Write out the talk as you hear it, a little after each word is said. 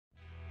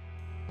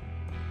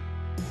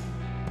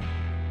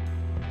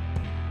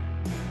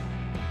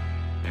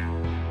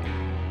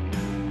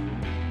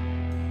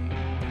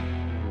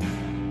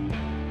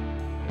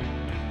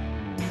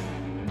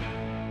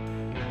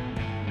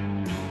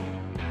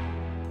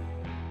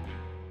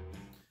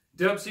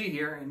Dub C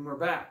here, and we're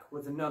back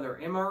with another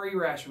MRE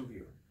ration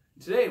review.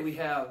 Today we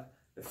have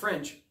the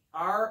French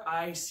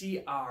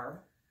RCIR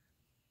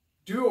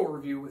Duo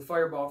review with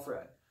Fireball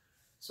Fred.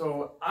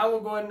 So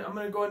I'm going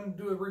to go ahead and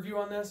do a review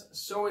on this.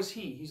 So is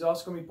he. He's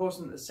also going to be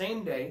posting it the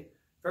same day,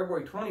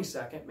 February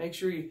 22nd. Make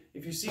sure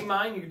if you see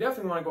mine, you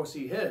definitely want to go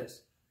see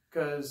his,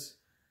 because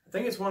I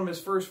think it's one of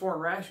his first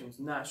foreign rations.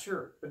 Not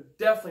sure, but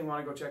definitely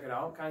want to go check it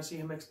out. Kind of see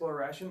him explore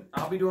a ration.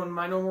 I'll be doing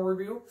my normal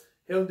review.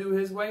 He'll do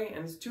his way,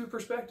 and it's two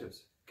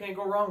perspectives. Can't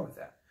go wrong with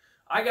that.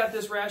 I got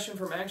this ration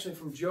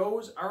from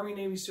Joe's Army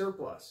Navy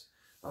Surplus.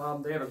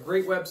 They have a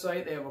great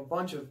website. They have a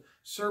bunch of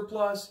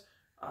surplus,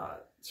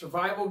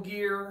 survival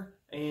gear,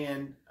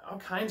 and all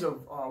kinds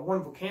of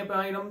wonderful camp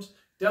items.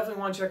 Definitely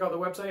want to check out the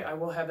website. I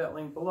will have that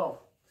link below.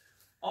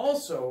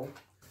 Also,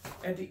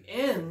 at the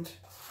end,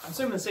 I'm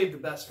still going to save the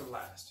best for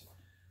last.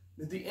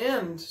 At the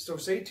end, so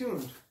stay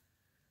tuned,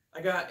 I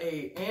got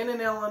a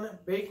Ann & Ellen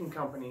Baking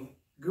Company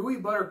Gooey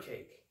Butter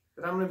cake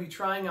that I'm going to be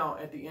trying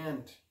out at the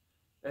end.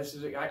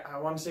 I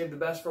want to save the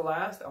best for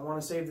last. I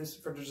want to save this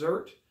for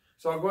dessert.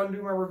 So I'll go ahead and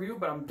do my review,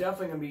 but I'm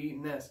definitely going to be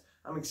eating this.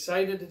 I'm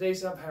excited to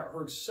taste it. I've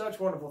heard such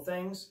wonderful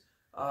things.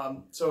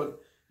 So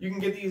you can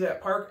get these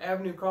at Park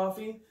Avenue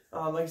Coffee.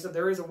 Like I said,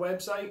 there is a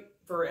website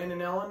for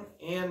Ann & Ellen,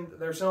 and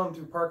they're selling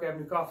through Park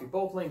Avenue Coffee.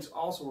 Both links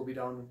also will be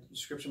down in the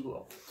description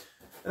below.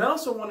 And I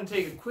also want to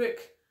take a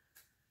quick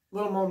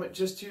little moment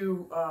just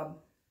to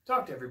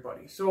talk to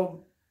everybody.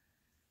 So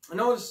I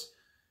noticed,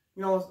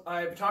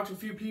 I've talked to a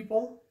few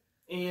people,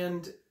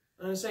 and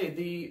I'm going to say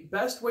the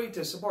best way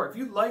to support, if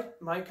you like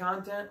my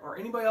content or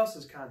anybody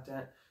else's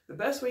content, the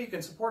best way you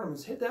can support them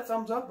is hit that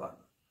thumbs up button.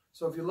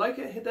 So if you like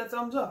it, hit that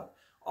thumbs up.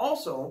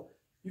 Also,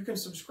 you can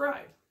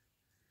subscribe.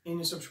 And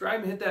you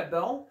subscribe and hit that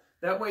bell.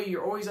 That way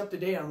you're always up to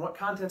date on what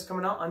content's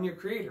coming out on your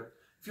creator.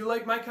 If you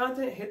like my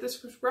content, hit the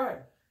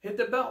subscribe. Hit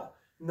the bell.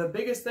 And the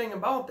biggest thing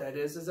about that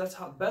is that's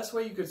the best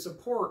way you could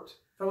support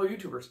fellow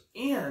YouTubers.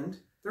 And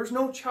there's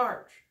no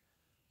charge.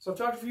 So I've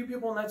talked to a few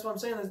people, and that's what I'm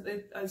saying.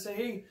 I say,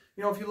 hey,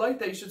 if you like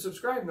that, you should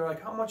subscribe. And they're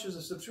like, how much is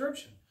a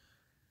subscription?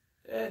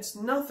 It's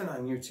nothing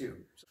on YouTube.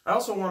 I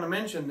also want to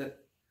mention that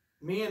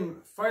me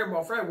and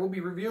Fireball Fred will be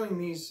reviewing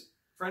these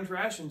French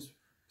rations.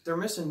 They're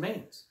missing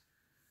mains.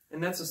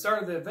 And that's the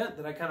start of the event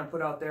that I kind of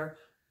put out there.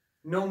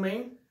 No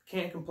main,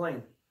 can't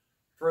complain.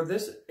 For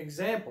this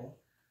example,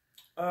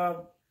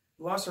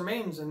 lost her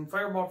mains, and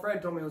Fireball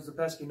Fred told me it was the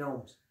pesky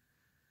gnomes.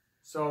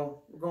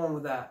 So we're going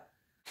with that.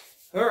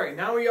 All right,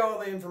 now we got all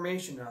the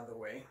information out of the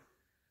way.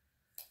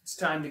 It's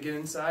time to get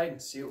inside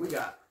and see what we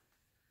got.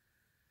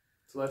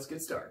 So let's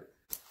get started.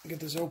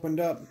 Get this opened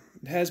up.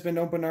 It has been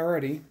opened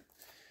already.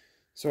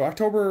 So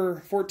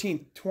October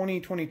 14th,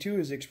 2022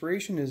 is the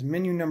expiration, is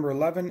menu number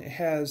 11. It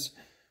has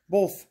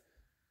both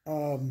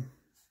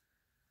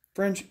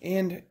French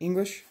and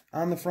English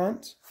on the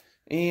front.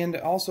 And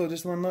also,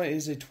 just one note,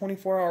 is a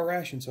 24-hour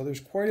ration. So there's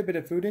quite a bit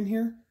of food in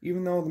here,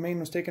 even though the main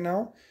was taken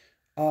out.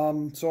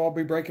 So I'll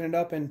be breaking it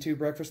up into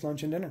breakfast,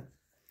 lunch, and dinner.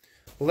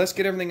 Well, let's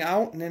get everything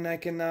out, and then I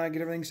can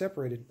get everything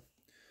separated.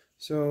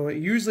 So it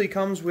usually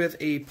comes with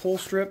a pull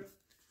strip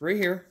right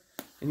here,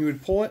 and you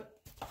would pull it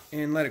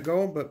and let it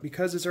go. But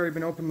because it's already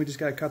been opened, we just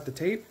got to cut the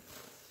tape,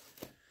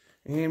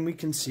 and we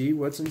can see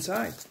what's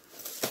inside.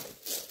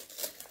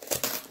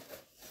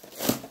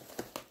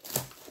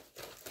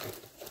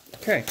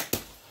 Okay.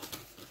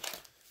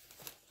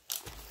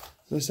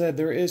 As I said,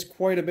 there is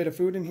quite a bit of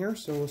food in here.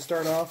 So we'll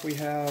start off. We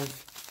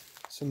have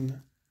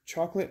some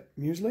chocolate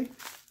muesli.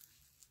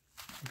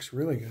 Looks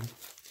really good.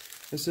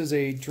 This is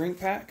a drink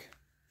pack.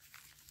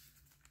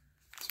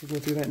 So we'll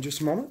go through that in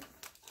just a moment.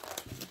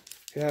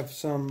 We have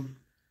some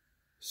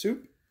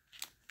soup.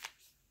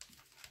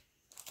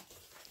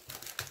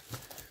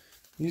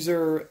 These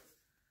are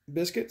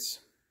biscuits.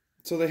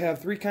 So they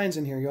have three kinds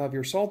in here. You'll have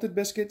your salted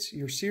biscuits,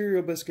 your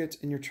cereal biscuits,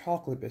 and your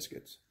chocolate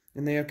biscuits.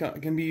 And they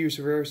can be used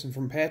for various,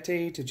 from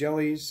pate to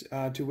jellies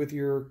to with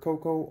your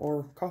cocoa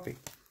or coffee.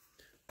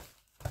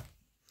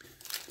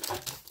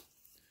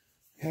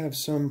 We have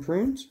some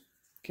prunes,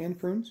 canned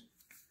prunes.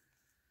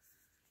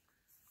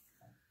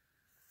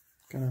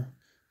 Kind of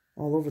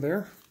all over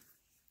there.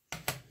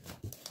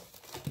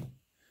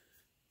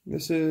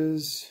 This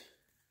is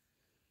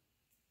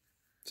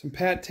some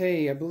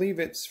pate. I believe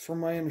it's, from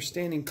my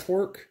understanding,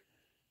 pork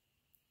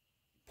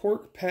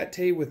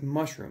pate with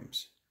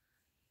mushrooms.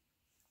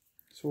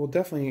 So we're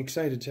definitely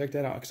excited to check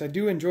that out, because I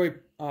do enjoy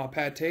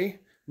pate.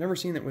 Never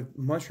seen it with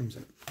mushrooms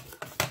in it.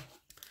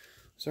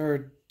 So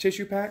our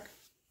tissue pack.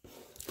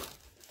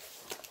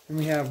 And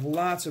we have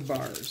lots of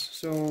bars.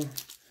 So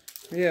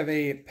we have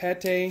a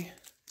pate.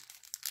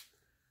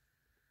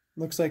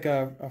 Looks like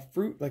a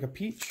fruit, like a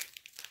peach.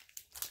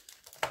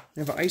 We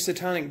have an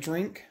isotonic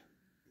drink.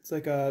 It's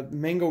like a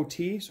mango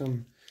tea, so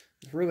I'm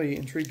really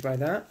intrigued by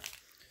that.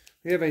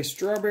 We have a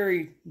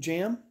strawberry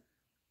jam.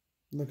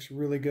 Looks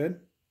really good.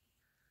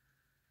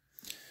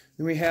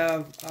 Then we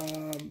have,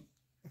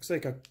 looks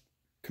like a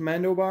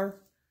commando bar.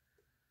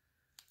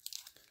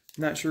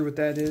 Not sure what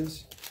that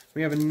is.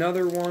 We have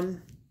another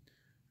one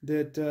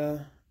that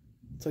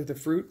it's like the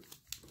fruit.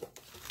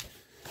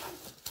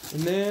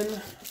 And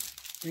then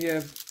we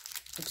have,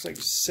 looks like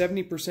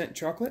 70%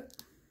 chocolate.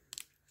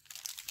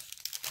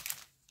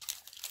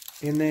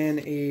 And then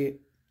a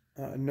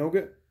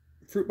nougat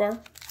fruit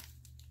bar.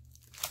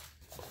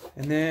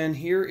 And then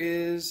here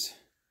is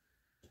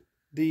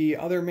the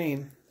other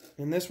main.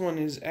 And this one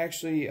is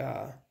actually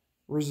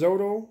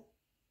risotto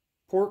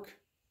pork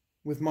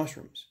with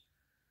mushrooms.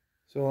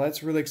 So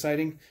that's really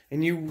exciting.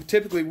 And you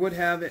typically would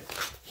have it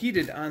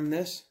heated on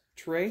this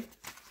tray.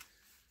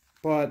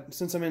 But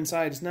since I'm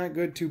inside, it's not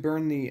good to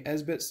burn the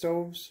Esbit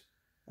stoves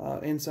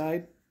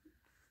inside.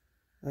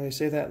 I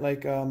say that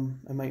like I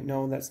might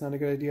know that's not a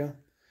good idea.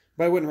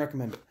 But I wouldn't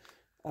recommend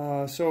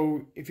it.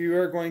 So if you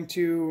are going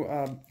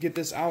to get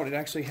this out, it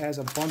actually has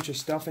a bunch of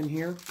stuff in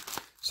here,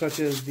 such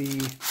as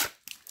the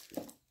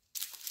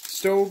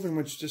stove, in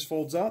which just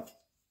folds up,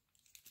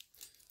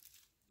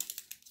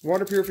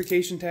 water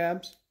purification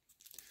tabs,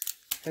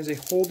 has a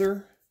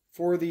holder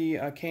for the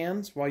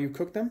cans while you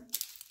cook them,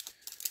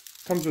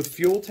 comes with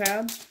fuel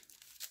tabs.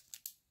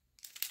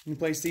 You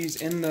place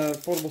these in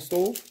the foldable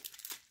stove.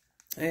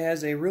 It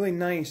has a really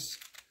nice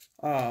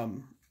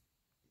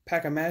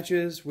pack of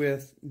matches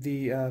with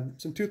the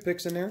some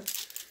toothpicks in there,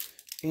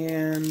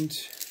 and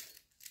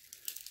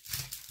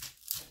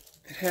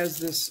it has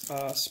this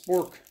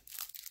spork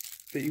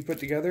that you put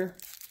together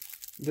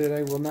that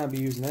I will not be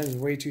using. That is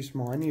way too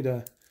small. I need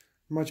a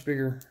much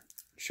bigger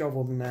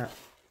shovel than that.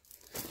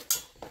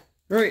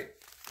 All right,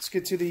 let's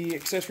get to the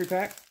accessory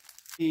pack.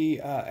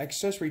 The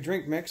accessory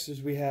drink mix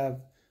is we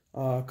have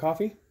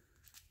coffee,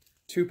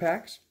 2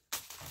 packs.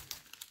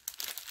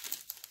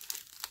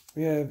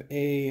 We have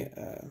a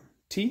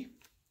tea.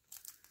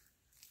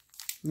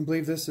 I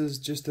believe this is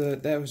just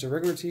that was a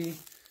regular tea,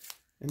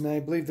 and I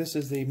believe this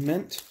is the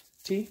mint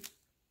tea.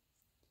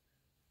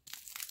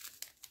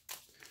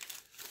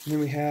 And then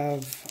we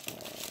have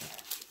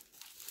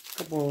a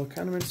couple of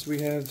condiments.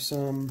 We have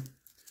some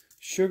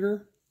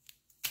sugar,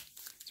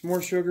 some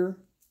more sugar,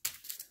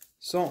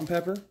 salt and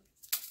pepper,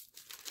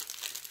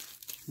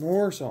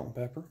 more salt and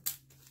pepper,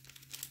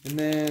 and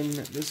then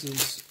this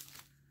is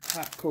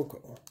hot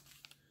cocoa.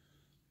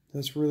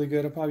 That's really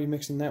good. I'll probably be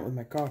mixing that with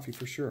my coffee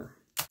for sure.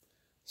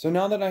 So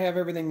now that I have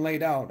everything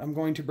laid out, I'm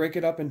going to break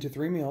it up into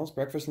 3 meals,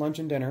 breakfast, lunch,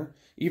 and dinner.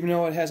 Even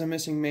though it has a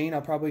missing main,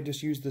 I'll probably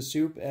just use the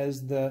soup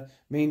as the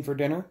main for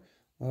dinner.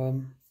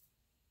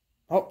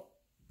 Oh,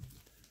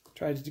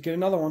 tried to get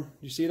another one.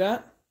 You see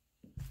that?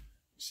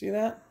 See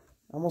that?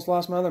 Almost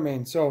lost my other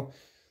main. So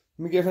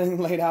let me get everything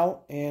laid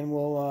out and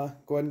we'll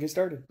go ahead and get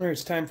started. All right,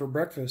 it's time for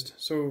breakfast.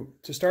 So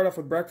to start off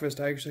with breakfast,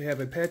 I actually have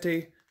a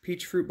pate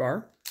peach fruit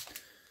bar.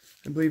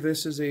 I believe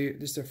this is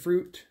just a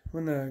fruit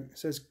when it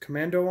says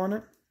Commando on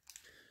it.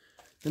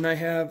 Then I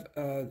have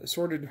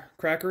assorted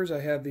crackers.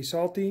 I have the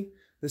salty,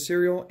 the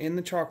cereal, and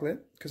the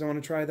chocolate, because I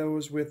want to try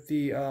those with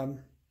the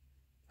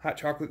hot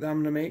chocolate that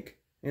I'm going to make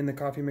and the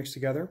coffee mixed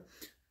together.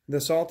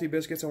 The salty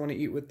biscuits I want to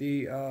eat with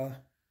the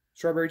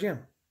strawberry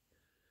jam.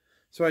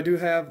 So I do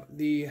have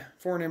the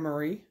French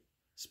RCIR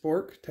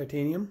spork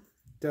titanium.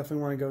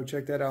 Definitely want to go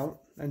check that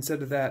out.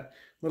 Instead of that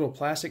little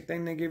plastic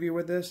thing they give you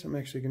with this, I'm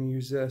actually going to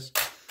use this.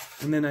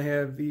 And then I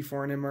have the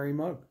French RCIR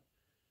mug.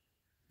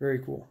 Very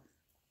cool.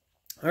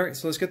 All right,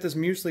 so let's get this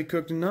muesli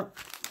cooked up.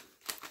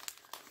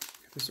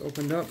 Get this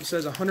opened up. It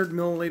says 100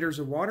 milliliters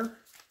of water.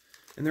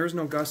 And there is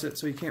no gusset,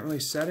 so you can't really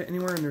set it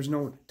anywhere, and there's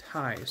no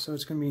tie. So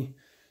it's going to be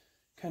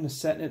kind of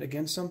setting it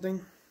against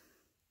something.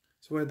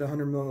 So we had the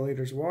 100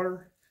 milliliters of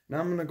water. Now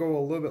I'm going to go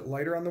a little bit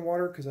lighter on the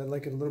water because I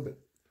like it a little bit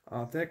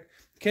thick.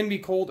 It can be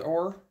cold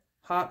or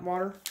hot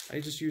water.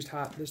 I just used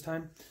hot this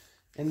time.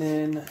 And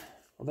then,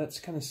 well, that's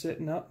kind of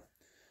sitting up.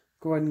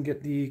 Go ahead and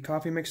get the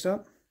coffee mixed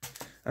up.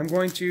 I'm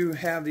going to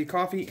have the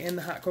coffee and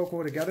the hot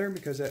cocoa together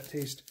because that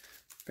tastes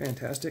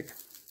fantastic.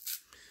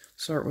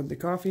 Start with the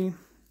coffee.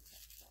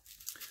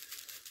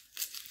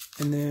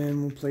 And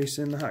then we'll place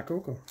in the hot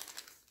cocoa.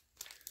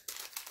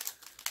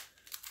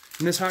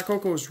 And this hot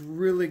cocoa is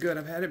really good.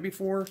 I've had it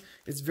before.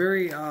 It's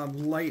very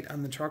light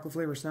on the chocolate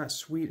flavor. It's not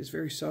sweet. It's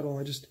very subtle.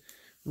 I just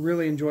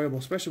really enjoyable,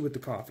 especially with the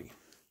coffee.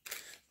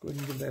 Go ahead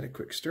and give that a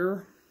quick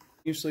stir.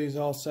 Muesli is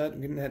all set.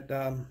 I'm getting that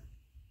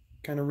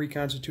kind of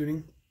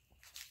reconstituting.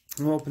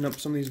 And we'll open up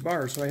some of these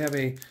bars. So I have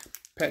a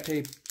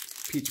pate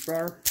peach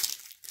bar.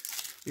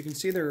 You can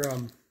see they're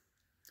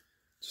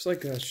just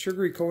like a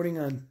sugary coating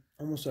on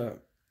almost a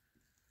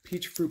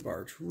peach fruit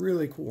bar. It's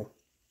really cool.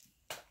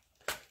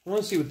 I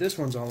want to see what this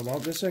one's all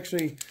about. This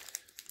actually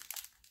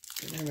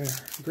have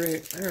a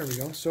great. There we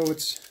go. So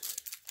it's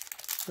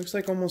looks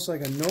like almost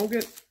like a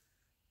nougat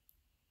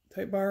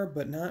type bar,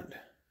 but not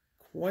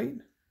quite.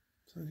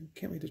 So I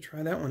can't wait to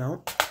try that one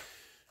out.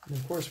 And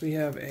of course we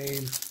have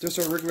just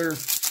a regular.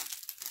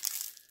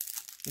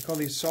 We call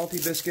these salty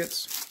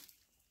biscuits.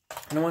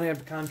 And I want to have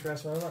the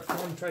contrast. So I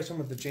want to try some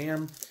with the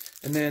jam,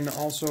 and then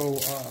also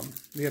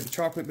we have the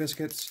chocolate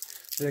biscuits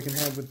that I can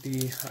have with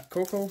the hot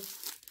cocoa,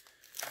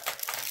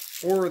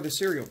 or the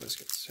cereal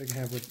biscuits I can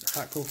have with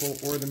hot cocoa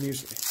or the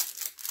muesli.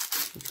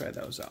 We'll try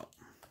those out.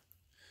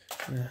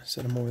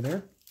 Set them over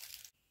there.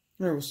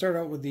 All right, we'll start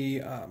out with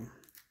the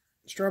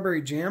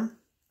strawberry jam.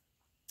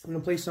 I'm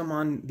going to place some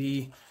on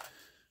the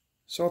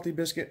salty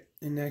biscuit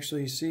and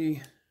actually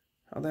see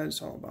how that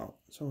is all about.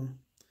 So,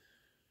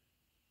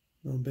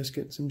 little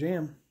biscuit, some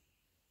jam.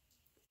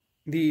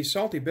 The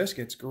salty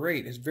biscuit's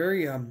great. It's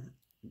very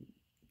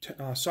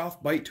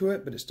soft bite to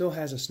it, but it still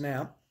has a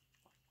snap.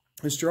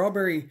 The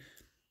strawberry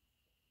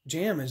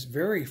jam is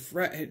very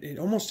fresh. It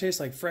almost tastes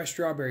like fresh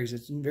strawberries.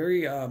 It's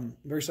very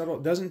very subtle.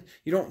 It doesn't,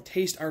 you don't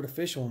taste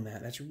artificial in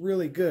that. That's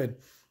really good.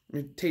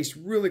 It tastes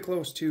really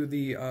close to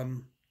the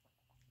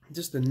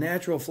just the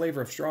natural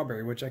flavor of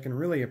strawberry, which I can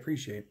really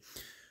appreciate.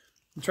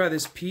 I'll try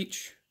this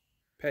peach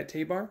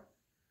pate bar.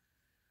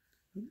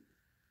 The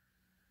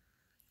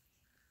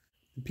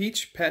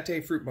peach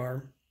pate fruit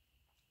bar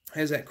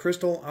has that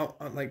crystal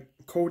out, like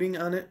coating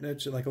on it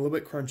that's like a little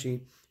bit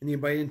crunchy, and you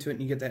bite into it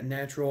and you get that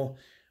natural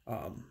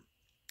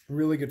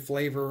really good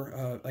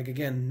flavor, like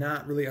again,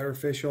 not really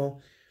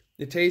artificial.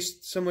 It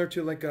tastes similar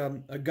to like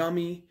a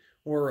gummy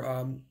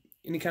or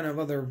any kind of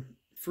other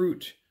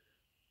fruit,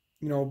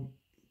 you know,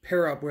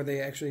 pair up where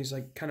they actually is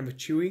like kind of a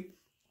chewy.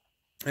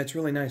 That's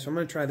really nice. So I'm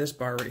going to try this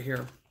bar right here.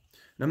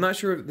 And I'm not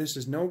sure if this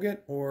is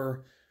nougat or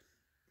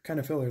what kind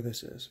of filler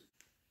this is.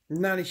 I'm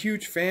not a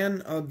huge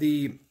fan of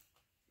the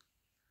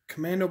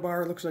Commando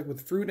bar. It looks like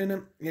with fruit in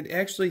it. It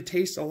actually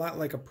tastes a lot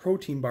like a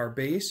protein bar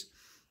base,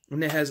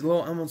 and it has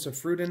little elements of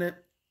fruit in it.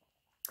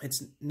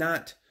 It's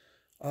not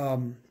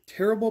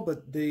terrible,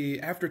 but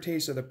the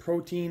aftertaste of the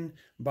protein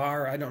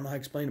bar, I don't know how to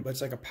explain it, but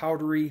it's like a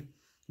powdery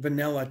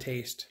vanilla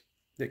taste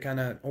that kind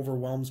of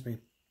overwhelms me.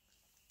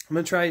 I'm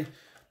going to try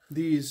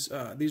these.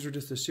 These are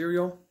just the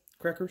cereal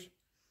crackers.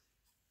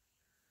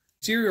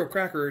 Cereal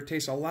cracker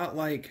tastes a lot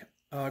like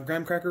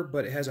graham cracker,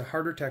 but it has a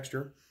harder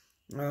texture.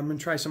 I'm going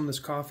to try some of this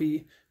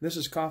coffee. This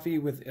is coffee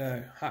with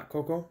hot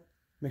cocoa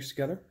mixed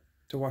together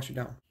to wash it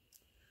down.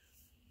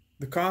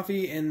 The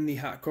coffee and the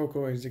hot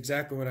cocoa is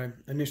exactly what I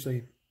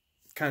initially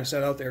kind of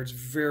set out there. It's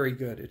very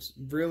good. It's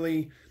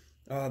really,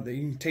 you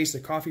can taste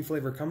the coffee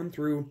flavor coming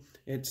through.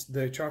 It's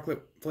the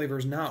chocolate flavor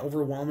is not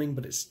overwhelming,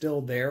 but it's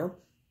still there.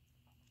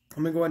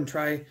 I'm going to go ahead and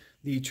try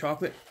the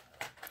chocolate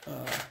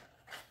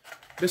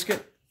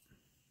biscuit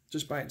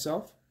just by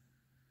itself.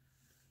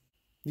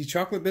 The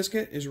chocolate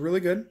biscuit is really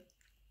good.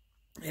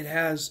 It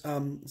has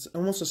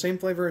almost the same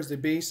flavor as the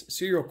base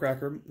cereal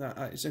cracker.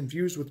 It's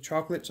infused with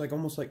chocolate. It's like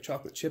almost like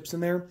chocolate chips in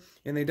there,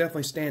 and they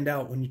definitely stand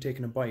out when you're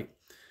taking a bite.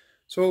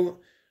 So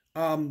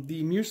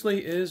the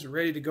muesli is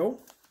ready to go.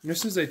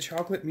 This is a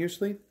chocolate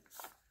muesli.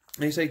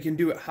 They say you can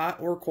do it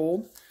hot or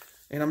cold,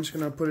 and I'm just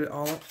going to put it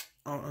all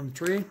out on the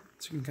tray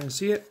so you can kind of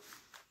see it.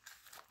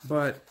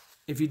 But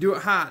if you do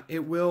it hot,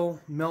 it will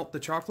melt the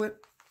chocolate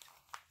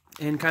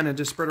and kind of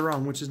just spread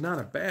around, which is not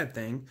a bad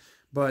thing,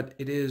 but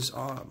it is...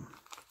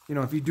 you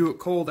know, if you do it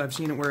cold, I've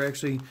seen it where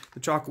actually the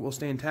chocolate will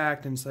stay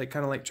intact, and it's like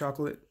kind of like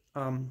chocolate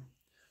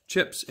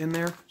chips in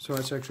there. So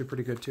that's actually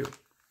pretty good too.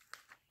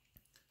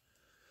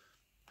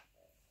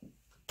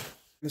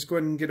 Let's go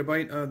ahead and get a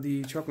bite of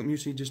the chocolate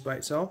muesli just by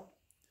itself.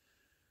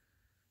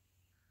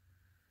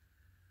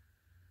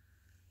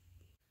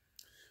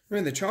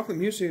 Man, the chocolate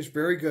muesli is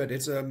very good.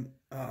 It's the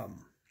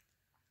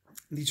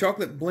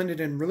chocolate blended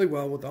in really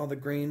well with all the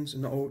grains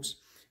and the oats,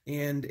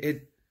 and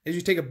as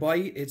you take a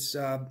bite, it's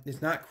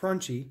not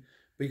crunchy.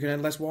 But you can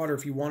add less water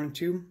if you wanted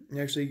to, and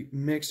actually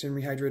mix and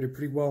rehydrate it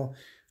pretty well.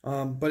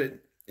 But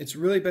it's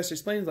really best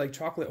explained like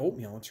chocolate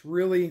oatmeal. It's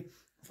really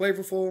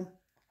flavorful,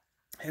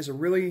 has a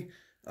really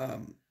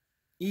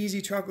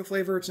easy chocolate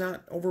flavor. It's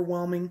not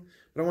overwhelming,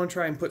 but I want to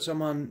try and put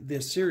some on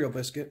this cereal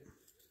biscuit.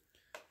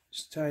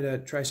 Just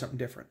try something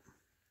different.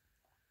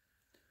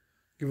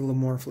 Give it a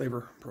little more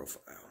flavor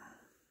profile.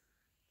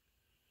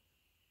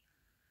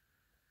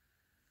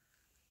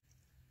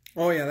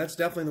 Oh yeah, that's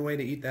definitely the way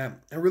to eat that.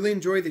 I really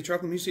enjoy the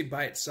chocolate muesli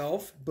by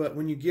itself, but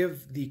when you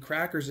give the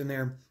crackers in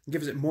there, it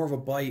gives it more of a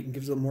bite and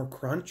gives it more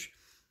crunch.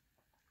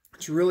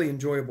 It's really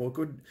enjoyable. It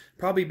could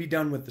probably be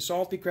done with the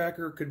salty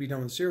cracker, it could be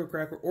done with the cereal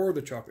cracker, or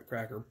the chocolate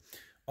cracker.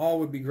 All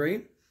would be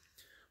great.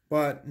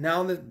 But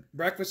now that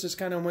breakfast just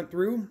kind of went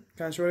through,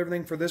 kind of showed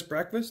everything for this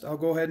breakfast, I'll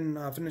go ahead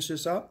and finish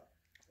this up.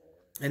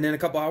 And then in a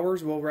couple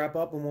hours, we'll wrap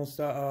up and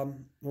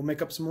we'll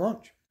make up some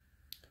lunch.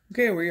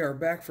 Okay, we are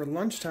back for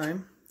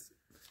lunchtime.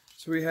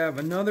 So we have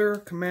another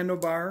Commando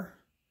bar,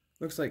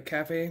 looks like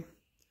cafe.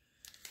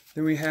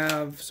 Then we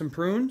have some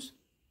prunes,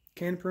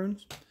 canned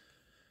prunes,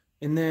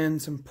 and then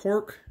some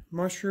pork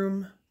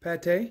mushroom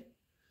pate. I'm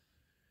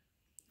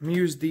going to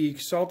use the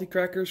salty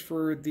crackers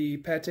for the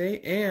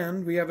pate,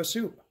 and we have a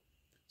soup.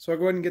 So I'll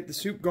go ahead and get the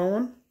soup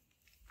going.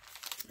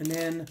 And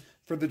then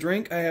for the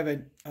drink, I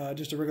have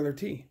just a regular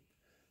tea.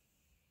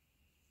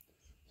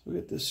 So we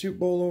get the soup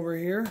bowl over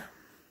here. Go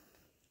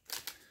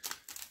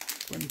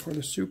ahead and pour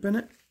the soup in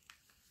it.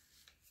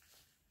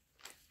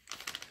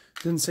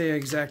 Didn't say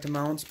exact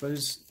amounts, but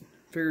it's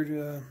figured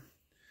a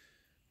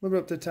little bit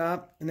up the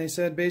top. And they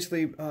said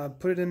basically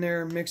put it in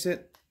there, mix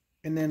it,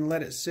 and then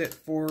let it sit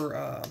for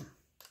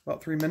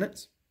about 3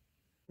 minutes. I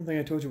don't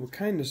think I told you what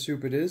kind of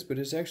soup it is, but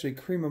it's actually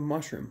cream of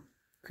mushroom.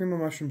 Cream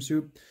of mushroom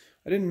soup.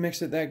 I didn't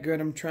mix it that good.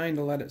 I'm trying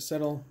to let it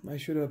settle. I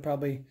should have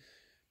probably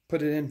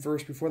put it in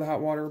first before the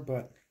hot water,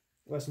 but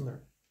lesson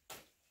learned.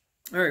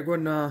 All right, go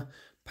ahead and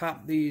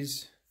pop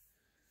these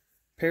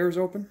pears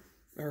open,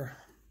 or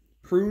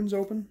prunes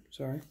open,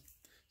 sorry.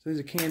 So these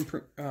are canned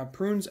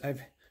prunes.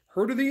 I've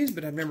heard of these,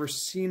 but I've never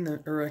seen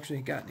them, or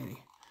actually gotten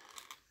any.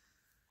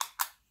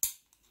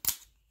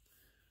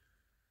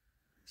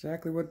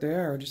 Exactly what they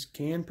are, just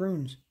canned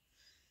prunes.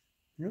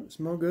 Yep,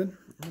 smell good.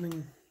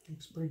 Everything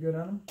looks pretty good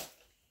on them.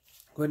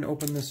 Go ahead and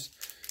open this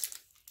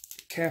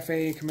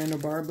Cafe Commando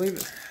bar. I believe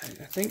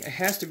I think it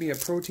has to be a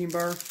protein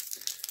bar,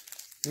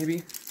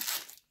 maybe.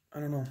 I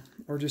don't know,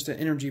 or just an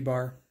energy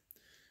bar.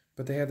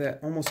 But they have that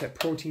almost that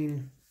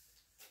protein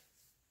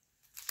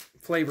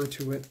flavor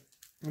to it.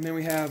 And then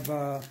we have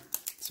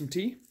some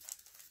tea.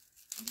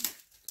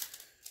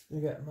 I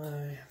got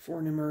my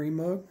French RCIR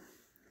mug.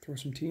 Throw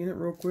some tea in it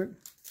real quick.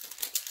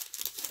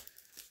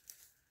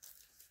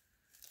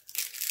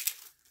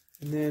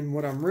 And then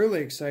what I'm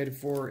really excited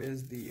for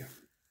is the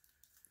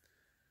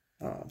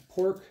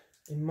pork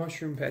and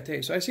mushroom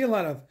pate. So I see a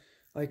lot of,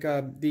 like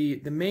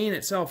the main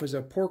itself is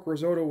a pork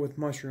risotto with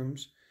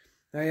mushrooms.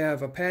 I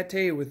have a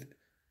pate with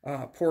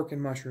pork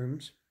and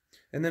mushrooms.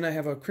 And then I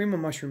have a cream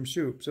of mushroom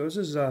soup. So this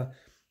is an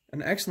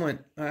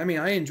excellent, I mean,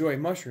 I enjoy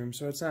mushrooms,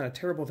 so it's not a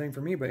terrible thing for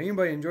me. But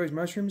anybody enjoys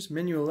mushrooms,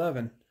 menu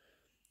 11,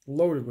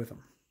 loaded with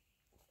them.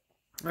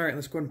 All right,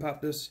 let's go ahead and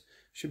pop this.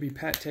 Should be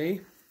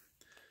pate,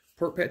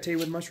 pork pate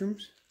with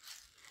mushrooms.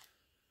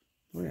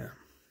 Oh yeah.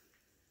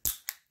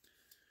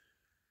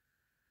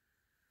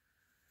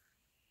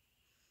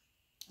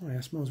 Oh yeah,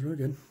 it smells really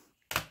good.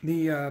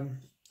 The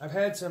I've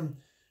had some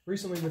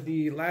recently with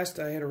the last,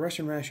 I had a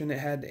Russian ration that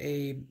had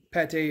a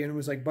pate and it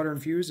was like butter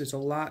infused. It's a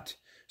lot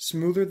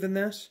smoother than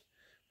this,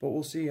 but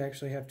we'll see. I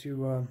actually have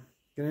to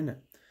get in it.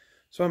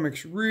 So I'm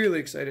really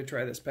excited to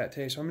try this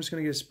pate. So I'm just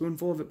gonna get a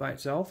spoonful of it by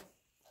itself.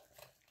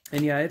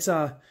 And yeah, it's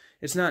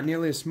not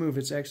nearly as smooth.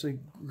 It's actually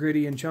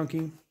gritty and chunky,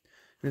 and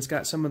it's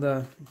got some of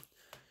the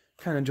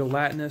kind of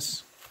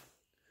gelatinous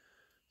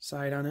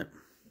side on it.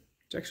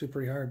 It's actually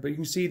pretty hard, but you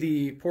can see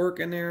the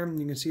pork in there.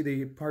 You can see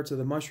the parts of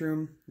the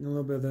mushroom and a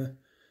little bit of the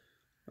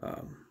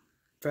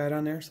fat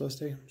on there. So let's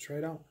try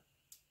it out.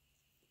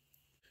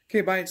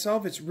 Okay, by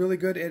itself, it's really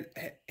good.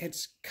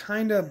 It's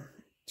kind of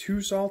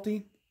too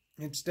salty.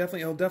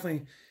 It'll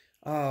definitely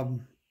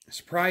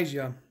surprise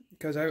you,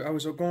 because I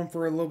was going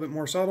for a little bit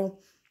more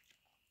subtle,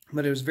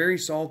 but it was very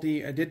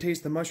salty. I did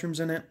taste the mushrooms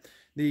in it.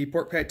 The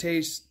pork pate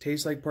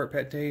tastes like pork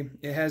pate.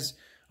 It has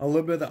a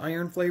little bit of the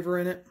iron flavor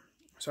in it.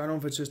 So I don't know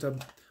if it's just a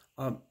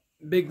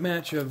big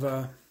match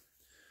of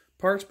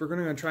parts, but we're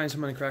going to try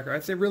some on a cracker.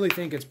 I really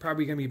think it's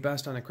probably going to be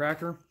best on a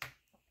cracker,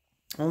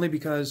 only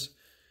because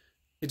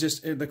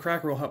the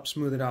cracker will help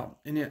smooth it out.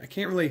 And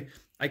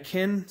I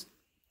can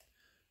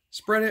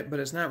spread it, but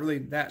it's not really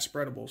that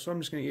spreadable. So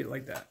I'm just going to eat it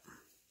like that.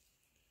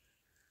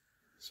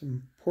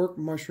 Some pork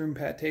mushroom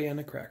pate on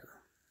a cracker.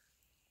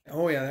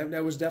 Oh yeah,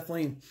 that was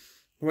definitely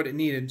what it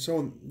needed.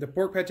 So the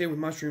pork pate with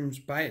mushrooms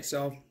by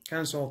itself,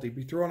 kind of salty. If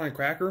you throw it on a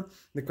cracker,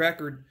 the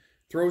cracker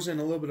throws in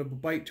a little bit of a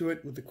bite to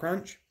it with the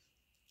crunch,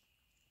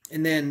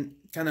 and then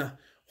kind of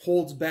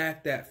holds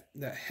back that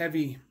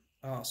heavy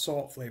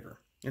salt flavor,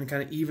 and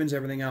kind of evens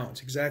everything out.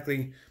 It's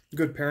exactly a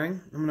good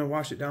pairing. I'm going to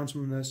wash it down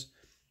some of this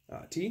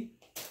tea.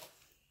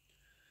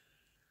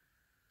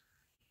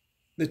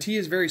 The tea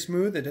is very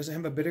smooth. It doesn't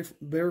have a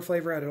bitter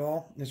flavor at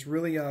all. It's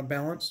really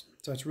balanced,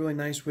 so it's really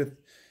nice with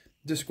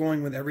just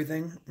going with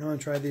everything. I'm going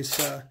to try this.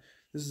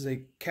 This is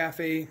a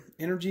Cafe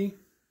Energy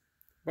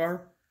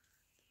bar.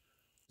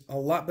 A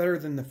lot better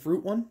than the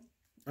fruit one.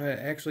 It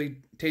actually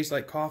tastes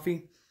like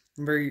coffee.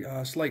 Very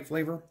slight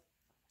flavor.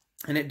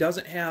 And it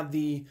doesn't have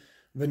the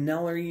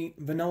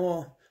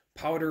vanilla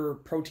powder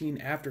protein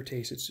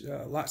aftertaste. It's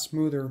a lot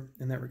smoother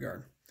in that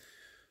regard.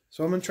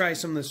 So I'm going to try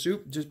some of the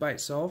soup just by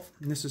itself.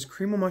 And this is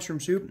cream of mushroom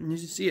soup. And you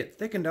can see it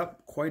thickened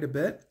up quite a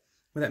bit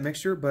with that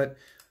mixture, but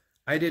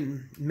I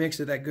didn't mix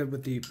it that good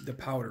with the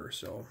powder.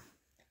 So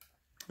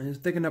it's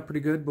thickened up pretty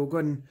good. But we'll go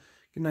ahead and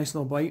get a nice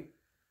little bite.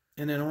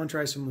 And then I want to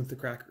try some with the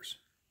crackers.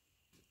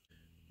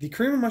 The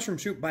cream of mushroom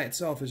soup by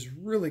itself is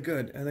really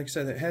good. And like I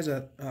said, it has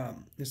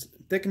it's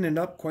thickened it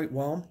up quite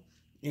well.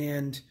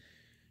 And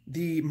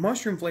the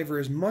mushroom flavor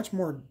is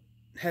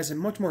has a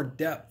much more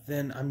depth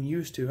than I'm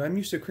used to. I'm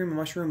used to cream of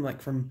mushroom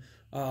like from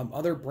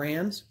other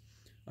brands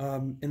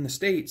in the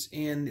States,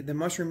 and the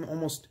mushroom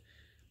almost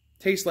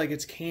tastes like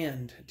it's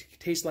canned. It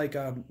tastes like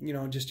you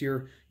know, just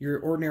your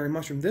ordinary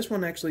mushroom. This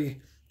one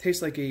actually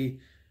tastes like a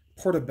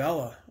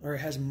portobello, or it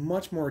has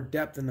much more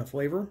depth in the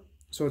flavor,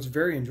 so it's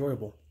very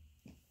enjoyable.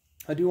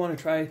 I do want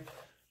to try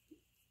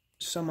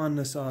some on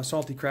this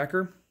salty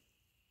cracker,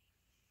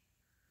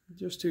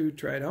 just to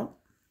try it out.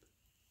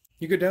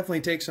 You could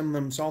definitely take some of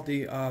them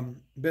salty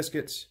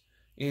biscuits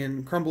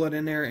and crumble it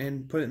in there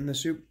and put it in the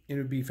soup. It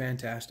would be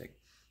fantastic.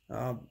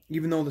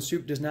 Even though the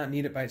soup does not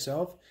need it by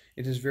itself,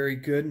 it is very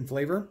good in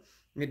flavor.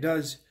 It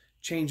does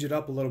change it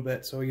up a little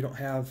bit, so you don't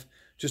have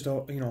just a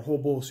whole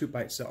bowl of soup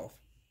by itself.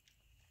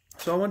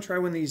 So I want to try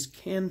one of these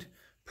canned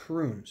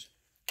prunes.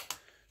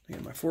 I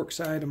got my fork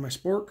side of my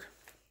spork.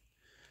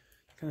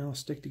 Kind of all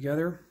stick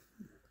together.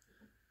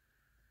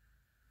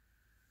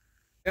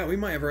 Yeah, we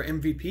might have our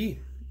MVP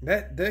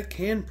The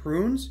canned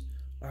prunes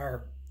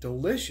are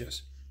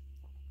delicious.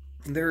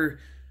 They're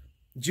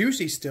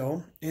juicy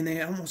still, and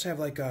they almost have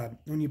like a,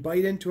 when you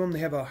bite into them, they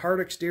have a hard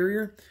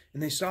exterior,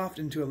 and they soft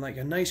into like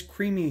a nice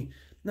creamy,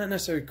 not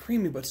necessarily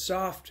creamy, but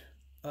soft,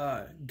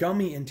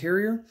 gummy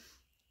interior.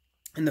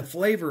 And the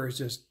flavor is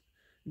just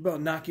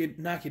about knock you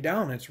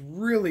down. It's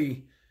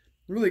really,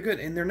 really good.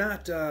 And they're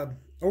not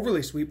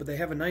overly sweet, but they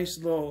have a nice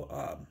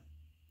little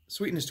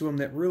sweetness to them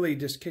that really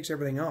just kicks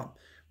everything up.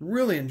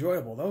 Really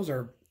enjoyable. Those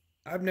are,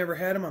 I've never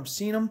had them. I've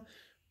seen them,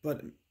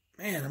 but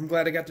man, I'm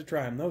glad I got to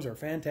try them. Those are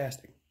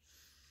fantastic.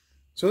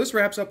 So this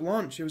wraps up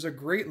lunch. It was a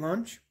great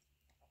lunch.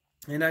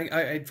 And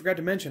I forgot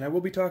to mention, I will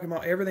be talking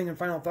about everything in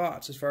final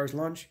thoughts as far as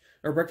lunch,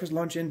 or breakfast,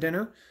 lunch, and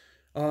dinner.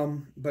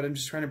 But I'm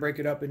just trying to break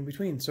it up in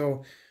between.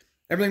 So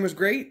everything was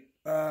great.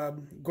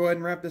 Go ahead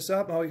and wrap this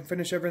up. I'll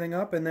finish everything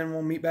up, and then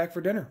we'll meet back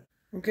for dinner.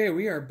 Okay,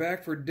 we are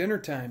back for dinner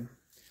time.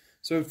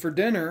 So for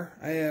dinner,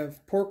 I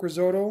have pork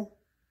risotto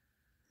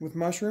with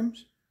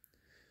mushrooms.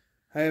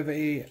 I have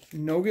a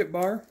nougat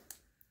bar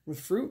with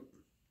fruit.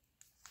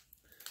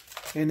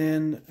 And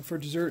then for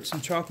dessert,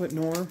 some chocolate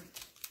Knorr,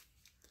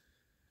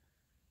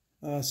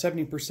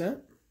 70%.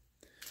 And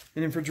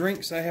then for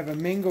drinks, I have a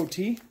mango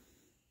tea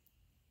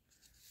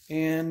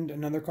and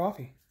another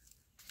coffee.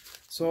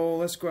 So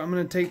let's go. I'm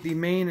going to take the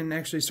main and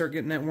actually start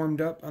getting that warmed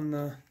up on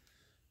the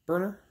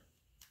burner.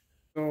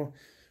 So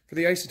for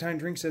the Isotine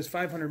drink, it says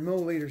 500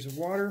 milliliters of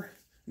water.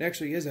 It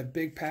actually is a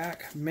big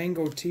pack.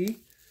 Mango tea.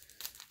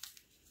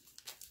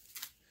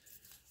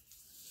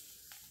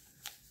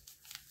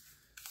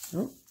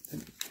 Oh,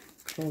 didn't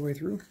go all the way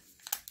through.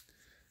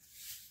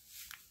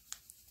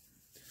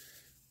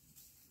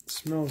 It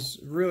smells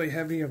really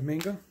heavy of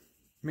mango.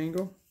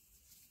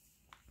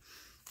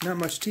 Not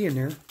much tea in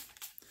there,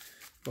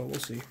 but we'll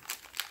see.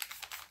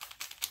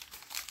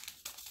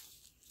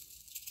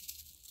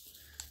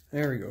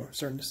 There we go.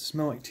 Starting to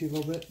smell like tea a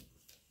little bit.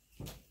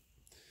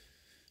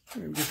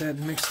 We get that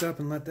mixed up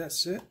and let that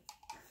sit.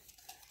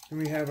 Then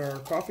we have our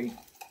coffee.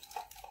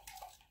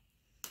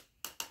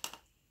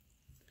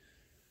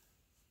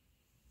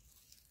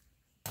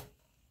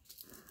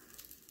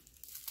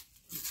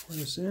 Pour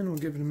this in. We'll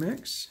give it a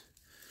mix.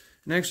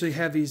 And actually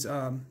have these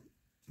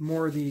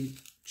more of the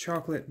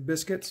chocolate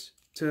biscuits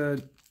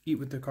to eat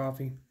with the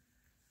coffee.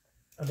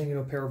 I think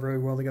it'll pair very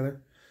well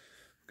together.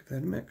 Give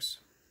that a mix.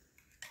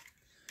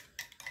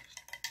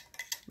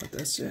 Let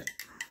that sit.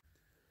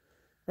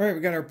 Alright,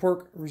 we got our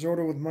pork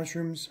risotto with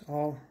mushrooms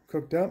all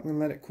cooked up. I'm going to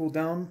let it cool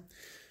down.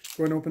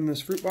 Go ahead and open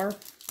this fruit bar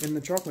and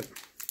the chocolate.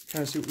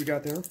 Kind of see what we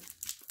got there.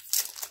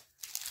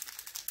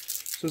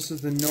 So this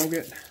is the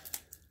nougat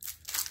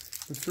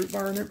with fruit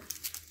bar in it.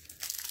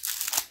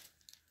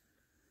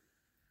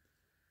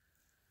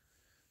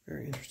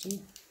 Very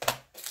interesting.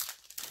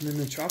 And then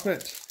the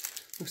chocolate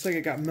looks like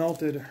it got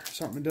melted or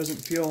something. It doesn't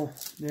feel,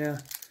 yeah.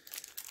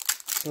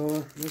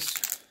 So this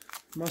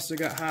must have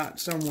got hot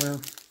somewhere,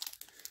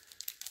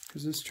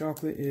 because this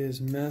chocolate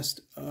is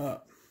messed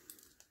up.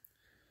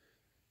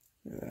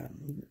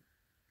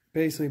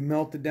 Basically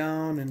melted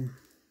down, and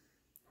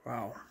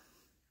wow.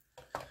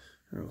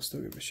 We'll still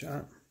give it a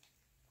shot.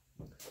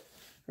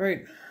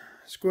 Alright,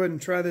 let's go ahead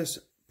and try this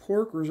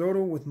pork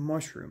risotto with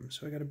mushrooms.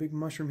 So I got a big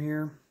mushroom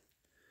here.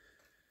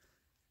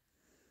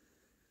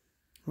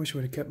 Wish I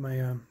would have kept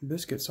my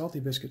biscuits, salty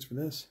biscuits for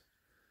this.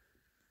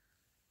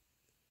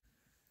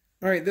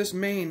 Alright, this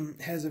main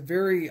has a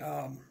very,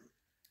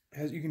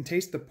 you can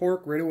taste the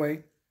pork right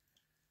away.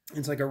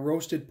 It's like a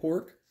roasted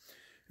pork.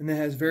 And then it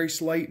has very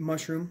slight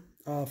mushroom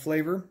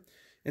flavor.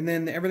 And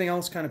then everything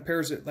else kind of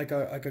pairs it like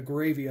a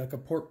gravy, like a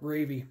pork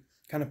gravy.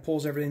 Kind of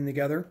pulls everything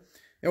together.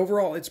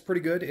 Overall, it's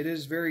pretty good. It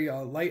is very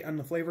light on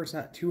the flavor. It's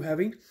not too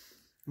heavy.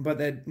 But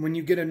that when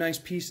you get a nice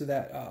piece of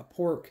that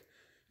pork,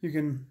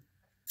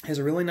 has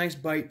a really nice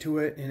bite to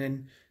it, and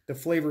then the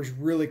flavors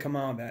really come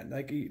out of that.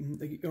 Like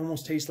it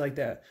almost tastes like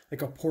that,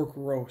 like a pork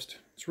roast.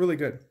 It's really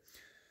good.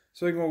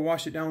 So I'm going to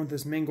wash it down with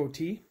this mango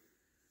tea.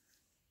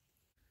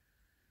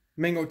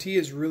 Mango tea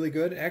is really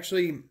good.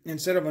 Actually,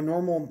 instead of a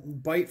normal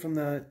bite from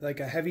like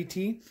a heavy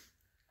tea,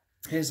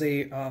 it has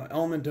a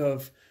element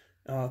of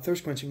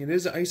thirst quenching. It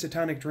is an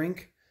isotonic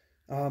drink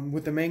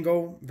with the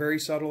mango, very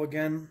subtle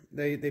again.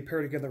 They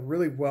pair together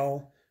really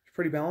well. It's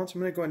pretty balanced.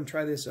 I'm going to go ahead and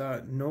try this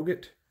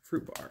nougat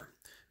fruit bar.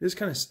 It is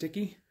kind of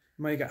sticky.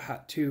 It might have got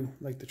hot too,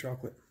 like the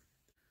chocolate.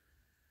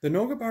 The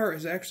nougat bar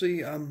is actually,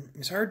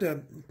 it's hard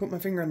to put my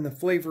finger on the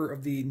flavor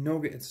of the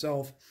nougat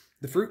itself.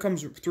 The fruit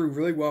comes through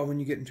really well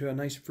when you get into a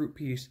nice fruit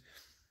piece.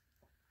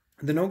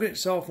 The nougat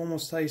itself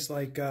almost tastes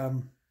like, I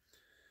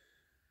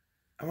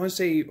want to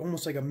say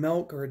almost like a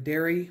milk or a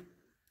dairy.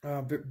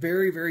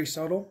 Very, very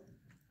subtle.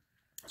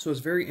 So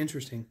it's very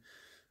interesting.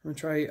 I'm going to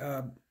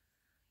try,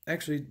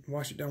 actually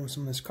wash it down with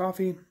some of this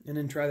coffee, and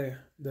then try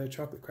the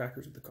chocolate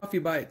crackers with the coffee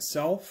by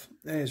itself.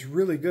 Is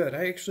really good.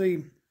 I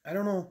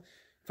don't know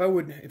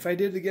if I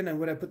did it again, I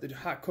would have put the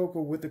hot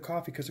cocoa with the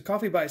coffee, because the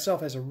coffee by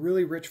itself has a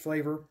really rich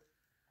flavor.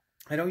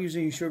 I don't use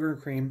any sugar or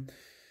cream,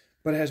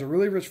 but it has a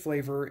really rich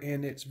flavor,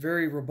 and it's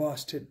very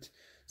robust. It's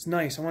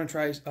nice. I want to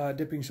try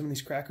dipping some of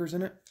these crackers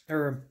in it,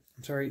 or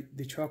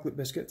the chocolate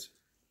biscuits.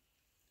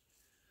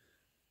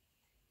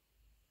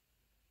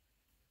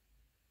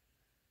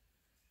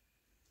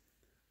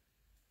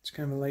 It's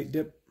kind of a light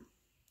dip.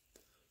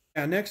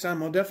 Yeah, next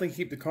time I'll definitely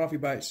keep the coffee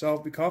by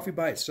itself. The coffee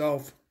by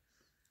itself,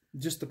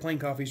 just the plain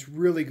coffee, is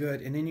really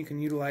good. And then you can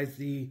utilize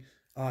the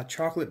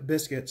chocolate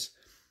biscuits,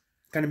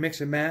 kind of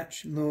mix and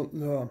match.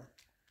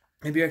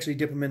 If you actually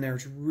dip them in there,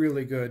 it's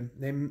really good.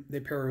 They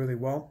pair really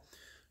well.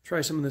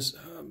 Try some of this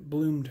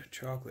bloomed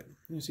chocolate.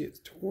 You see it's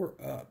tore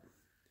up.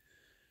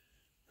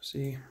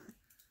 See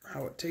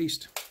how it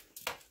tastes.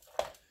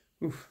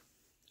 Oof.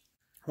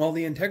 Well,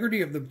 the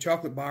integrity of the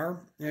chocolate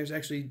bar is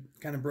actually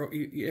kind of broke.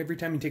 Every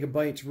time you take a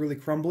bite, it's really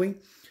crumbly.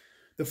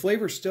 The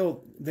flavor's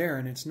still there,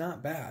 and it's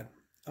not bad.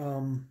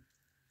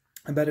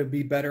 I bet it'd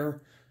be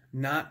better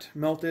not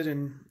melted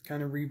and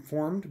kind of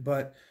reformed,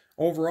 but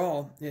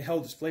overall, it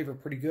held its flavor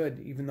pretty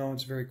good, even though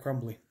it's very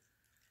crumbly.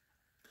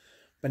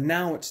 But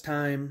now it's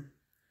time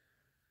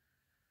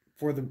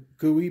for the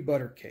gooey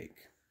butter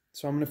cake.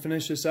 So I'm going to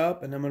finish this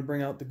up, and I'm going to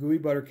bring out the gooey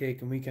butter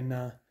cake, and we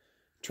can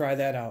try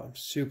that out. I'm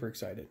super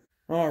excited.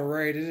 All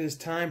right, it is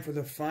time for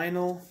the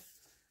final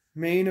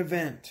main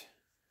event.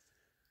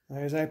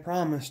 As I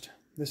promised,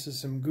 this is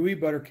some gooey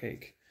butter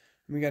cake.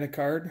 We got a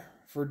card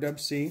for Dub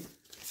C.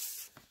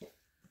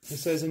 It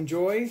says,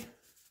 enjoy.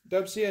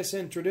 Dub C, I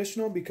sent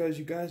traditional because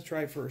you guys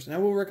try it first. And I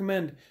will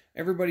recommend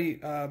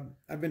everybody,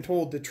 I've been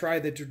told to try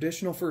the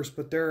traditional first,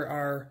 but there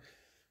are,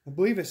 I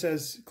believe it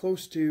says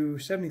close to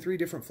 73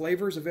 different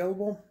flavors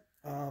available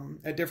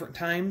at different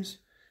times.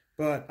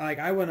 But like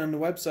I went on the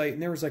website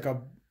and there was like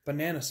a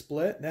banana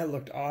split. That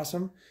looked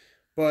awesome.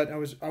 But I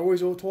was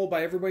always told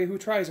by everybody who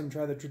tries them,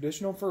 try the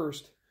traditional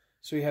first,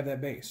 so you have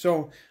that base.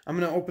 So I'm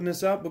going to open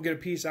this up. We'll get a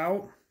piece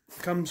out.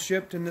 Comes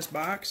shipped in this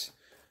box.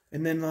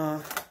 And then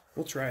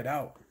we'll try it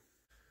out.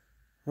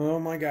 Oh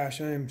my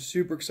gosh, I am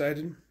super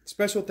excited.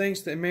 Special thanks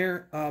to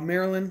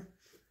Marilyn.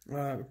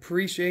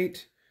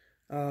 Appreciate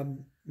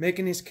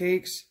making these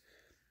cakes.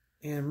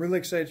 And I'm really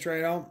excited to try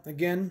it out.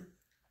 Again,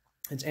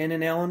 it's Ann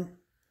and Alan.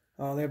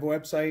 They have a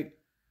website,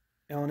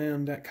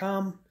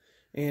 allanallen.com,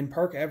 and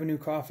Park Avenue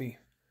Coffee.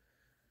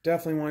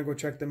 Definitely want to go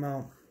check them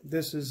out.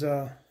 This is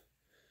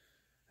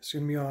it's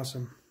going to be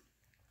awesome.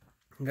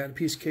 I got a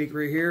piece of cake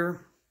right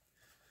here.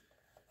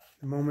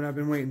 The moment I've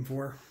been waiting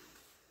for.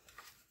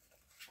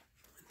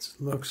 It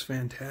looks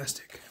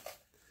fantastic.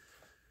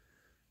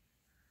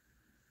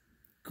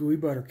 Gooey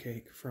butter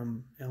cake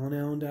from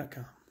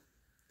allanallen.com.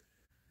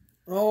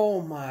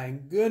 Oh my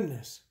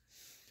goodness.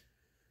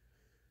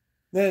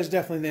 That is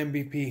definitely the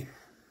MVP.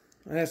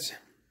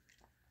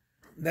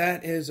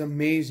 That is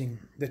amazing.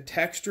 The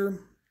texture,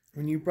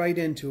 when you bite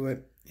into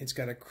it, it's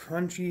got a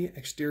crunchy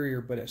exterior,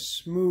 but a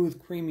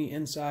smooth, creamy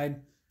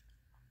inside.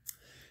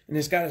 And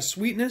it's got a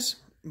sweetness,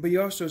 but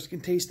you also can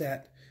taste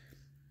that.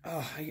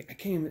 Oh, I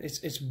can't even,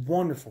 it's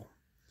wonderful.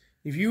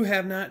 If you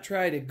have not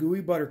tried a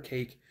gooey butter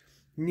cake,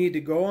 you need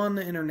to go on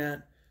the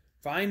internet,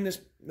 find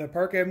the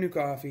Park Avenue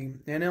Coffee,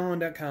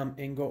 allanallen.com,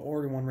 and go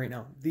order one right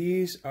now.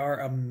 These are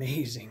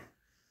amazing.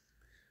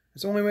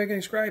 That's the only way I can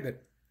describe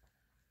it.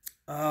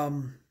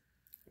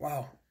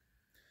 Wow.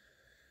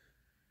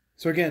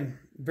 So again,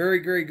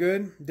 very, very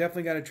good.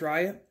 Definitely got to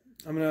try it.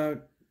 I'm going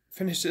to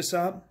finish this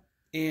up,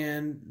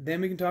 and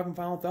then we can talk in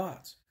final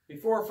thoughts.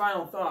 Before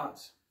final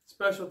thoughts,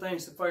 special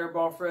thanks to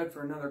Fireball Fred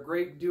for another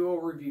great Duo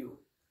review.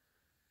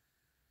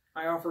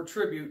 I offer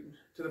tribute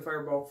to the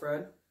Fireball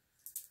Fred.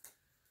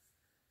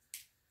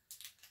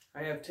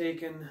 I have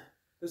taken,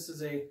 this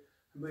is I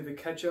believe a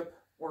ketchup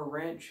or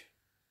ranch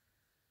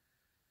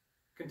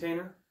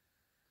container.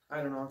 I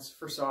don't know, it's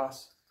for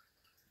sauce.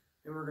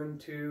 And we're going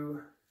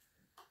to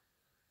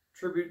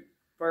tribute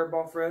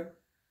Fireball Fred.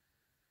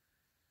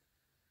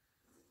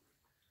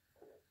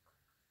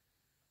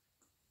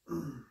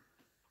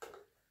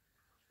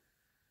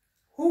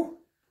 Whew.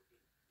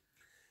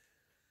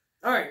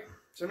 Alright,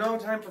 so now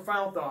time for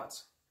final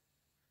thoughts.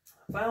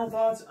 Final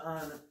thoughts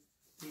on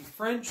the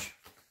French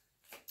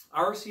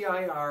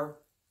RCIR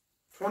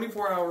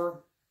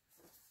 24-hour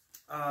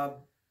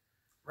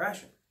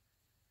ration.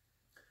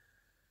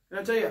 And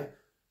I'll tell you,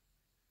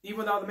 even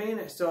without the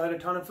mayonnaise, it still had a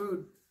ton of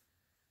food.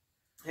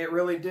 It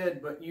really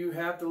did, but you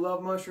have to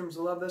love mushrooms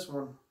to love this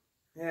one.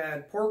 It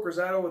had pork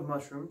risotto with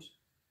mushrooms,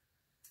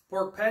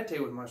 pork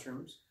pate with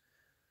mushrooms,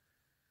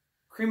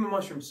 cream of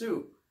mushroom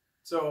soup.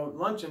 So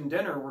lunch and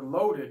dinner were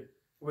loaded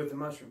with the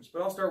mushrooms.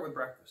 But I'll start with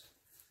breakfast.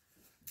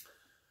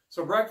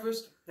 So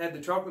breakfast had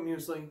the chocolate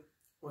muesli,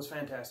 was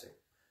fantastic.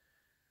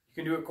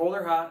 You can do it cold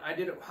or hot. I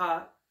did it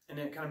hot, and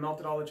it kind of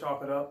melted all the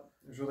chocolate up.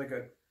 It was really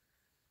good.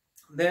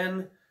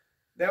 Then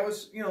that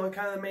was, you know,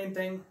 kind of the main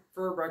thing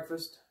for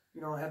breakfast.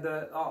 You know,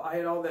 I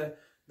had all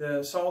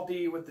the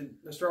salty with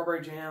the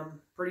strawberry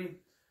jam. It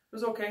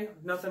was okay.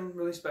 Nothing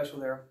really special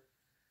there.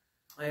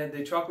 I had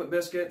the chocolate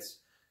biscuits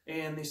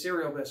and the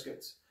cereal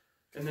biscuits.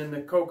 And then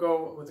the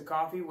cocoa with the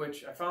coffee,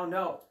 which I found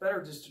out it's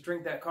better just to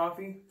drink that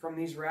coffee from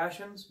these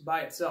rations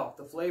by itself.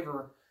 The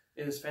flavor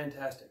is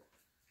fantastic.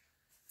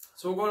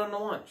 So we'll go on to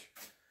lunch.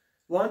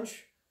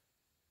 Lunch,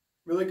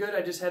 really good.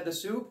 I just had the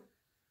soup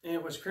and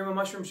it was cream of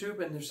mushroom soup,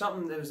 and there's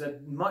something that was a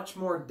much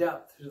more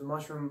depth to the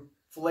mushroom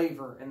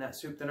flavor in that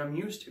soup than I'm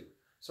used to.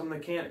 Some of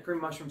the canned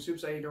cream mushroom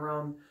soups I eat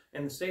around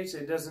in the States,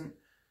 it doesn't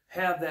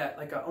have that,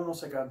 like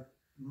almost like a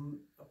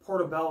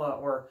portobello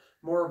or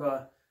more of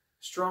a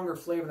stronger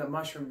flavor than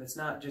mushroom that's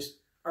not just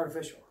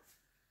artificial.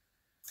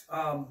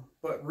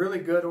 But really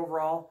good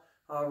overall.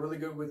 Really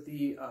good with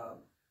the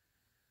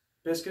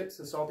biscuits,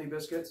 the salty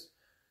biscuits.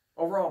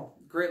 Overall,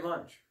 great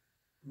lunch.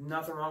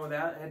 Nothing wrong with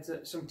that. I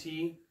had some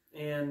tea,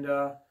 and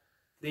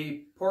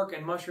the pork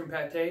and mushroom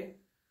pate.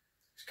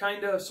 It's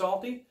kind of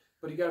salty,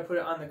 but you got to put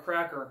it on the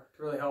cracker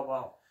to really help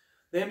out.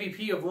 The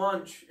MVP of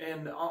lunch,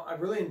 and I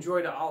really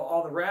enjoyed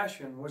all the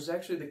ration, was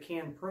actually the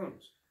canned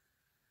prunes.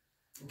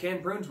 The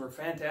canned prunes were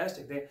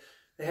fantastic. They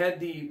had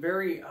the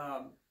very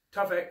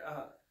tough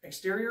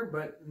exterior,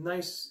 but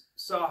nice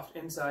soft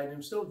inside, and it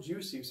was still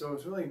juicy, so it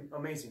was really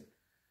amazing.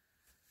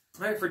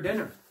 All right, for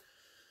dinner.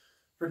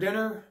 For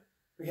dinner,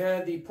 we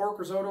had the pork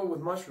risotto with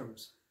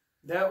mushrooms.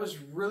 That was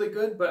really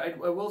good, but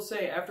I will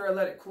say, after I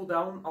let it cool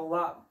down a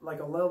lot,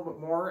 like a little bit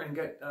more, and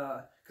get,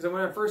 because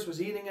when I first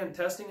was eating it and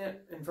testing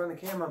it in front of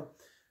the camera,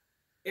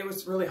 it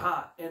was really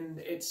hot, and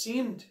it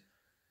seemed,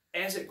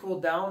 as it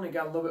cooled down, it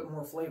got a little bit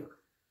more flavor.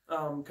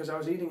 Because I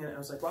was eating it, and I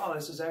was like, wow,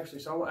 this is actually,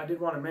 so I did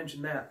want to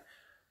mention that.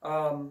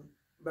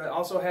 But I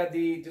also had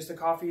just the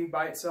coffee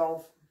by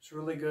itself. It's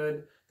really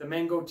good. The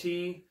mango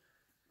tea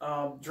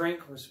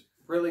drink was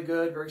really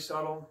good, very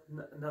subtle,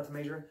 nothing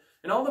major.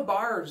 And all the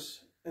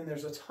bars, and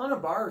there's a ton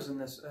of bars in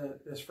this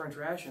French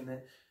ration,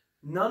 that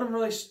none of them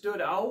really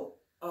stood out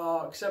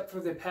except for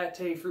the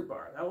pate fruit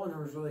bar. That one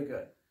was really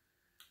good.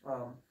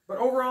 But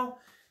overall,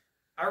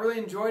 I really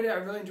enjoyed it. I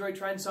really enjoyed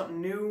trying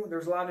something new.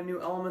 There's a lot of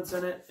new elements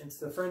in it. It's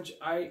the French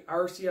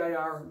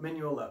RCIR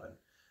Menu 11.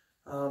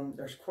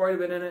 There's quite a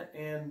bit in it,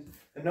 and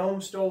the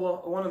gnome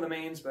stole one of the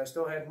mains, but I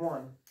still had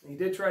one. He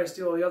did try to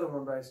steal the other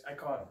one, but I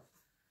caught him.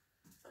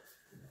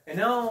 And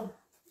now,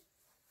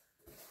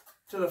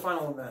 to the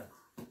final event.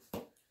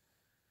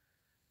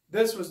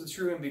 This was the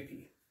true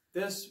MVP.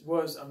 This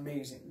was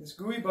amazing. This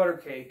gooey butter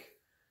cake,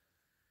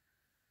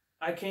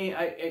 I'm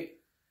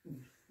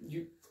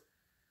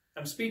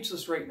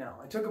speechless right now.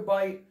 I took a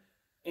bite,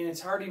 and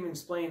it's hard to even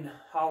explain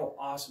how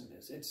awesome it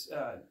is. It's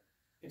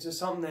just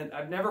something that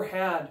I've never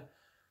had.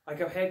 Like,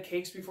 I've had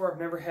cakes before, I've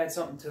never had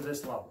something to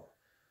this level.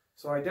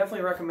 So I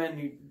definitely recommend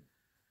you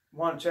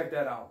want to check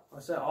that out.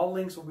 Like I said, all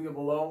links will be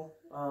below.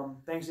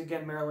 Thanks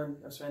again, Marilyn.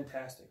 That's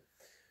fantastic.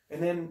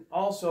 And then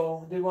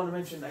also, I did want to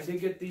mention, I did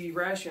get the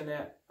ration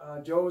at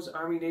Joe's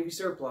Army Navy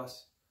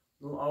Surplus.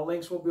 All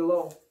links will be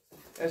below.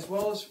 As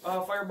well as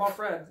Fireball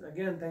Fred.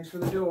 Again, thanks for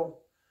the Duo.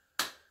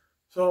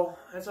 So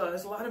that's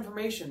a lot of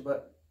information,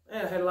 but I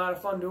had a lot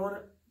of fun doing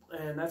it.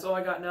 And that's all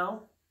I got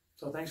now.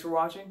 So thanks for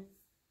watching.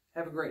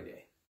 Have a great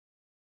day.